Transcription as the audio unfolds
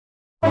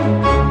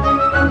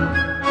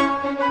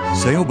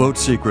Sailboat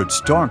Secrets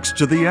talks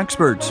to the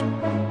experts.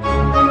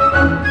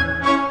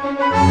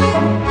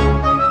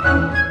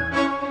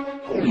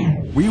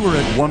 We were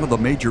at one of the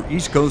major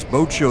East Coast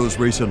boat shows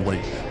recently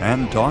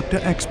and talked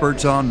to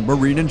experts on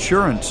marine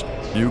insurance,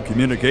 new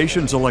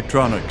communications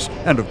electronics,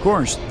 and of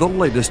course, the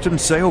latest in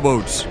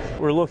sailboats.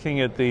 We're looking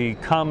at the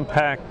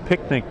compact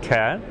picnic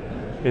cat.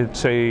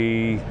 It's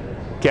a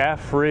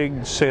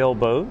gaff-rigged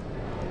sailboat,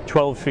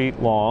 12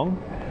 feet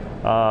long,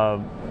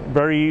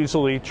 very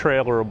easily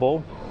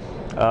trailerable.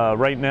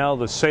 Right now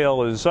the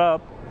sail is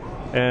up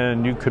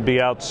and you could be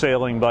out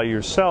sailing by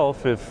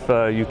yourself. If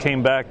you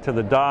came back to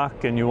the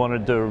dock and you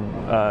wanted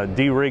to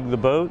de-rig the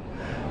boat,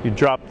 you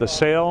drop the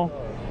sail,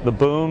 the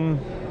boom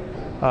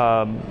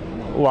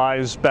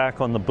lies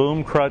back on the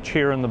boom crutch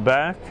here in the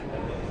back.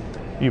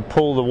 You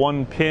pull the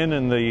one pin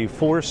in the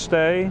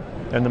forestay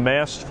and the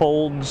mast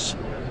folds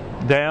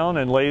down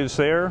and lays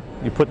there.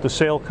 You put the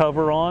sail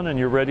cover on and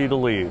you're ready to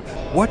leave.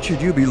 What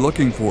should you be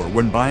looking for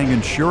when buying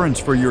insurance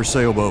for your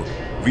sailboat?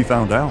 We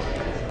found out.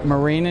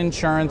 Marine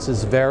insurance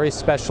is very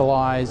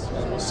specialized,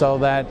 so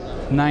that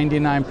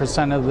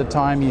 99% of the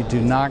time you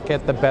do not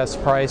get the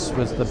best price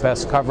with the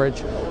best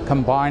coverage,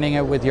 combining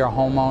it with your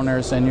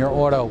homeowners and your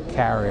auto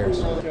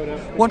carriers.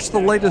 What's the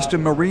latest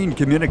in marine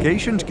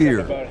communications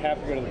gear?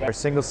 Our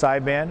single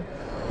sideband,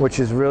 which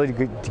is really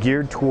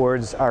geared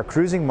towards our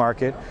cruising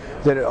market,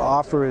 that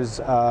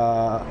offers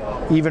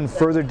even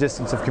further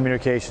distance of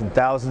communication,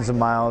 thousands of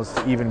miles,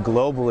 even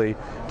globally,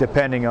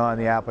 depending on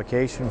the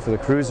application for the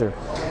cruiser.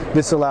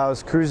 This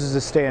allows cruisers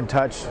to stay in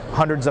touch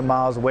hundreds of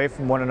miles away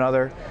from one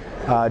another,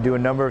 do a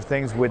number of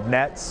things with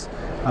nets,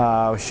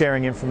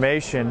 sharing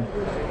information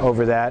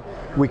over that.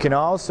 We can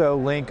also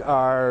link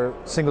our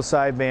single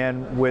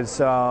sideband with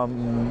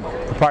some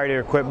proprietary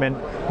equipment,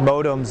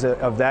 modems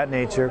of that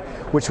nature,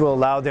 which will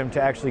allow them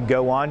to actually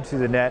go onto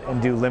the net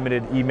and do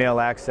limited email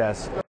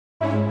access.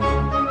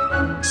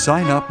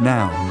 Sign up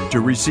now to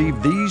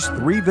receive these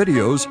 3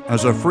 videos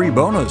as a free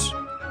bonus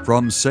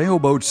from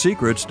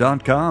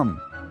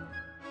SailboatSecrets.com.